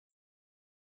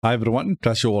Hi everyone,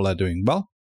 trust you all are doing well.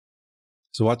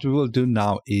 So what we will do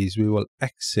now is we will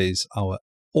access all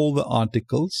the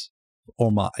articles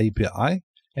on our API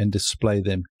and display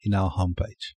them in our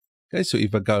homepage. Okay, so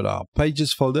if I go to our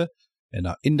pages folder and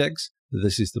our index,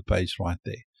 this is the page right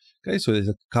there. Okay, so there's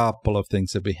a couple of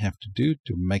things that we have to do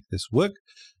to make this work.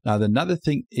 Now, another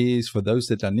thing is for those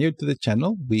that are new to the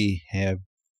channel, we have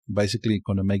basically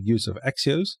going to make use of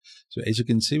Axios. So as you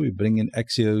can see, we bring in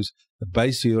Axios. The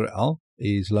base URL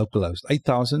is localhost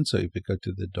 8000. So if we go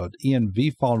to the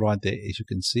 .env file right there, as you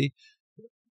can see,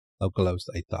 localhost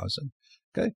 8000.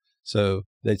 Okay, so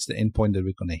that's the endpoint that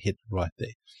we're going to hit right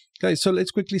there. Okay, so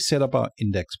let's quickly set up our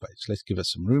index page. Let's give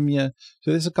us some room here. So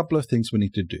there's a couple of things we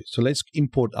need to do. So let's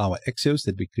import our Axios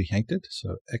that we created.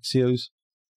 So Axios,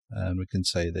 and we can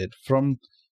say that we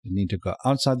need to go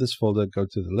outside this folder, go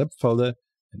to the lib folder,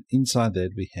 and inside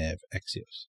that we have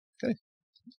Axios. Okay.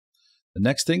 The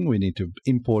next thing, we need to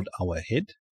import our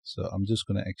head. So I'm just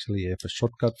going to actually have a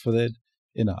shortcut for that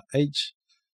in our H.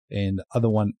 And the other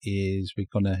one is we're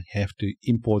going to have to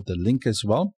import the link as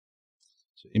well.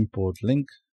 So import link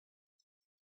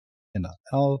and our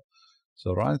L.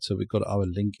 So right, so we got our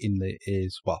link in there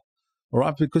as well. All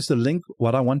right, because the link,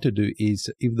 what I want to do is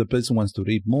if the person wants to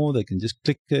read more, they can just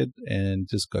click it and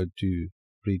just go to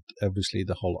read obviously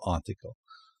the whole article.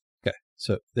 Okay,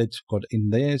 so that's got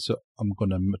in there. So I'm going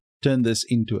to turn this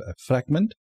into a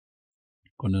fragment.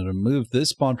 I'm going to remove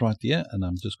this part right here, and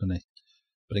I'm just going to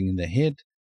bring in the head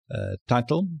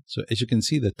title. So as you can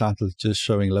see, the title is just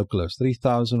showing localhost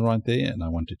 3000 right there, and I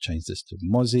want to change this to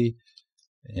Mozzie,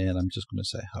 and I'm just going to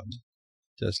say home,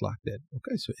 just like that.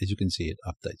 Okay, so as you can see, it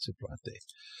updates it right there.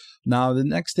 Now, the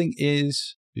next thing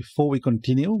is, before we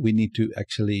continue, we need to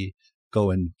actually go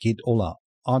and get all our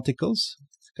articles.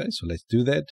 Okay, so let's do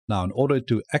that. Now, in order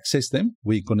to access them,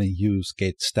 we're going to use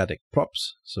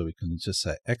getStaticProps. So we can just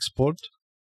say export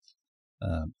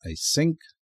a sync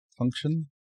function,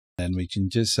 and we can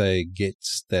just say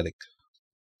getStaticProps.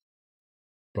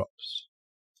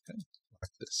 Okay,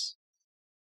 like this.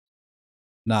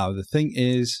 Now, the thing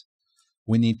is,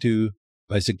 we need to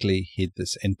basically hit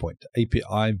this endpoint,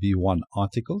 API v1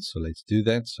 articles. So let's do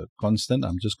that. So constant,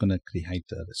 I'm just going to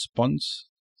create a response.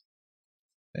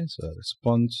 Okay, so a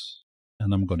response,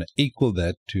 and I'm going to equal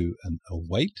that to an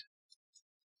await.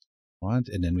 Right,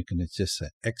 and then we can just say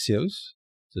Axios.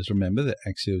 Just remember the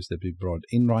Axios that we brought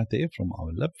in right there from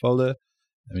our lib folder.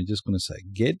 And we're just going to say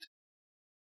get,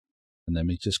 and then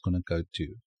we're just going to go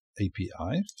to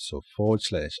API. So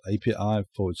 /API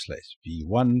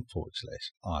 /v1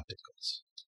 /articles.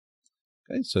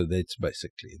 Okay, so that's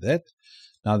basically that.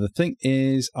 Now the thing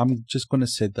is, I'm just going to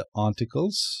set the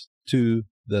articles to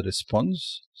the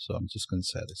response. So I'm just going to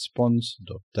say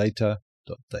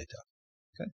response.data.data.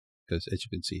 Okay, because as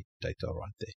you can see, data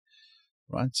right there.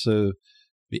 Right, so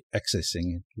we're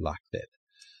accessing it like that.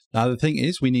 Now the thing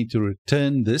is, we need to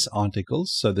return this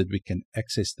articles so that we can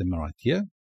access them right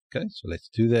here. Okay, so let's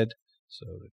do that. So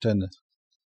return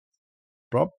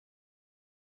prop,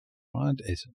 right,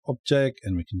 as an object,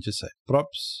 and we can just say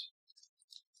props,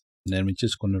 and then we're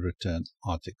just going to return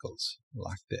articles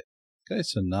like that. Okay,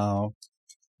 so now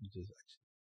just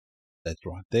that's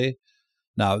right there.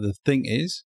 Now the thing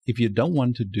is, if you don't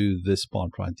want to do this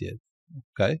part right here,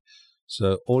 okay,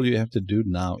 so all you have to do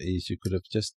now is you could have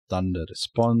just done the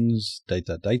response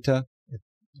data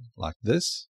like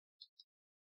this.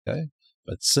 Okay,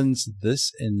 but since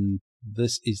this and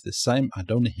this is the same, I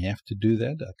don't have to do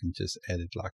that. I can just add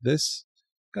it like this.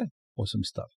 Okay, awesome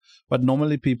stuff. What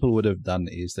normally people would have done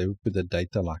is they would put the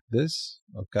data like this.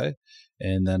 Okay,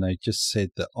 and then I just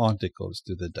set the articles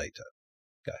to the data.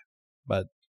 Okay, but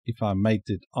if I make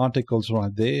it articles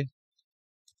right there,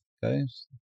 okay,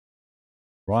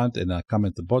 right, and I come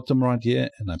at the bottom right here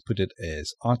and I put it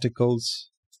as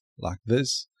articles like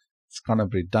this, it's kind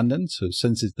of redundant. So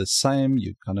since it's the same,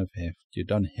 you don't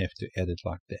have to add it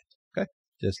like that. Okay,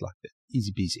 just like that,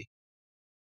 easy peasy.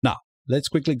 Now let's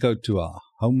quickly go to our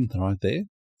home right there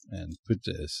and put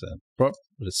this prop,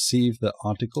 receive the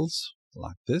articles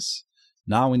like this.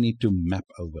 Now we need to map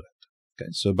over it.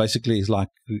 Okay, so basically it's like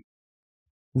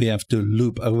we have to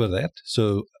loop over that.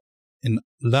 So in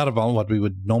Laravel, what we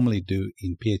would normally do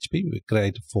in PHP, we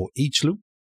create for each loop.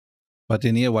 But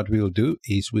in here, what we will do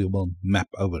is we will map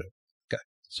over it. Okay,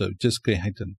 so just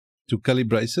create two curly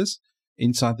braces.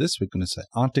 Inside this, we're going to say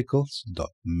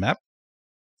articles.map.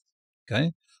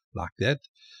 Okay, like that.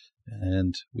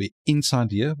 And we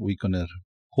inside here, we're going to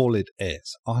call it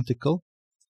as article.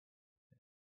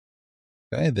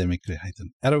 Okay, then we create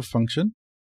an arrow function.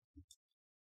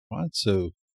 Right,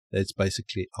 so that's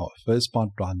basically our first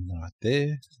part done right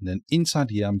there. And then inside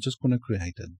here, I'm just going to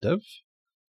create a div.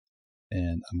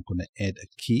 and I'm going to add a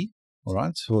key. All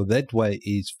right, so that way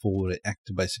is for React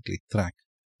to basically track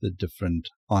the different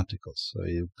articles, so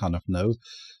you kind of know.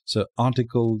 So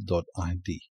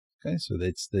article.id. Okay, so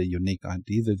that's the unique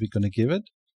ID that we're going to give it.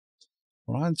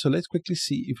 All right, so let's quickly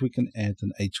see if we can add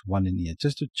an H1 in here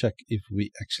just to check if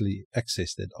we actually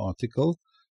access that article.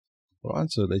 All right,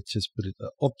 so let's just put it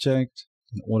an object.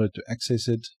 In order to access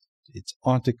it, it's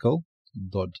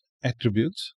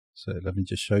article.attributes. So let me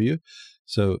just show you.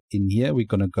 So in here, we're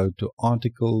going to go to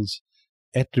articles,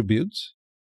 attributes,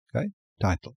 okay,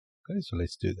 title. Okay, so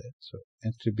let's do that. So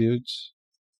attributes.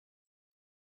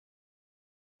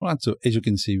 All right, so as you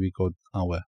can see, we got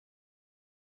our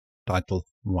title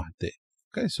right there.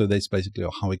 Okay, so that's basically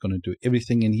how we're going to do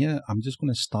everything in here. I'm just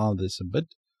going to style this a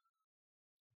bit.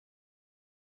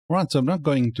 All right, so I'm not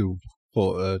going to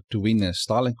win a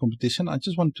styling competition. I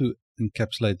just want to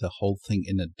encapsulate the whole thing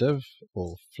in a div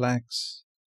or flags,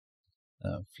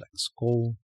 flags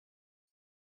call,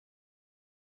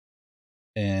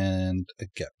 and a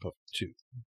gap of 2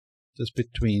 just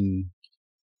between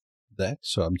that.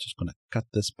 So I'm just going to cut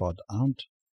this part out.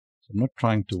 So I'm not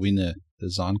trying to win a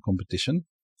design competition.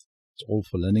 It's all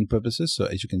for learning purposes. So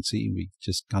as you can see, we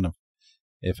just kind of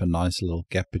have a nice little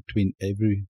gap between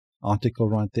every article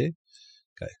right there.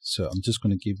 Okay, so I'm just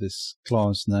going to give this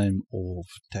class name of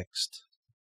text.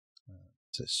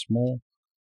 So small,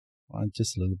 right,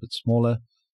 just a little bit smaller.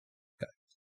 Okay.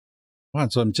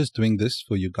 Right, so I'm just doing this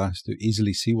for you guys to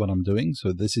easily see what I'm doing.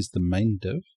 So this is the main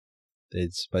div.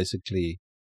 It's basically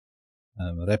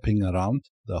wrapping around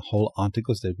the whole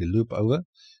articles that we loop over.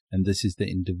 And this is the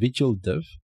individual div,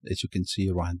 as you can see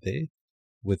right there,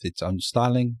 with its own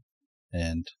styling.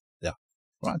 And yeah,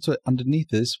 right, so underneath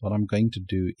this, what I'm going to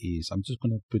do is I'm just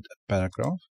going to put a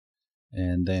paragraph.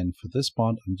 And then for this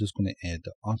part, I'm just going to add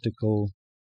the article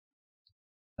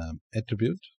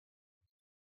attribute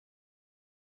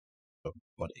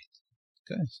body.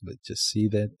 Okay, so let's just see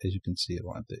that, as you can see it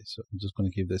right there. So I'm just going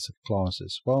to give this a class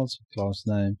as well. So class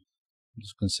name, I'm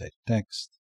just going to say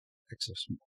text, extra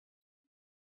small.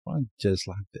 Right, just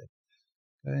like that.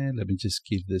 Okay, let me just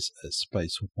give this a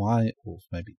space Y of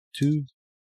maybe 2.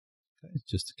 Okay,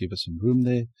 just to give us some room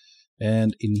there.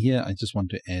 And in here, I just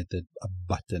want to add a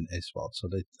button as well. So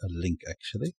a link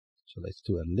actually. So let's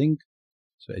do a link.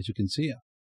 So as you can see, I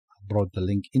brought the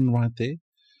link in right there.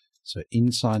 So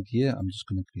inside here, I'm just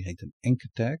going to create an anchor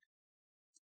tag.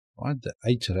 Right, the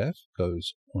href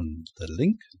goes on the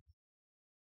link.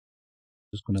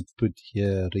 Just going to put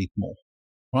here read more.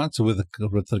 Right, so with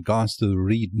regards to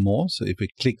read more, so if we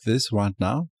click this right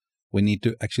now, we need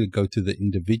to actually go to the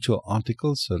individual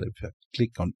articles. So if I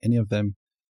click on any of them,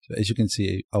 so as you can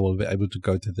see, I will be able to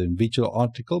go to the individual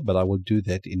article, but I will do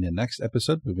that in the next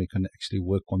episode where we can actually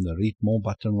work on the read more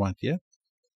button right here.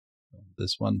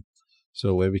 This one.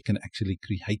 So where we can actually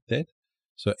create that.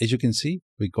 So as you can see,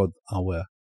 we got our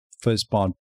first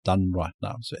part done right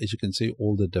now. So as you can see,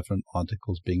 all the different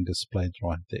articles being displayed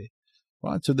right there.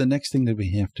 Right, so the next thing that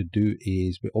we have to do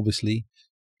is we obviously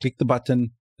click the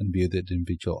button and view the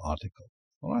individual article.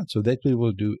 All right, so that we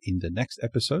will do in the next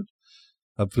episode.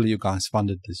 Hopefully you guys found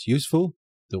this useful,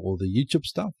 do all the YouTube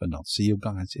stuff, and I'll see you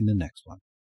guys in the next one.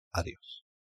 Adios.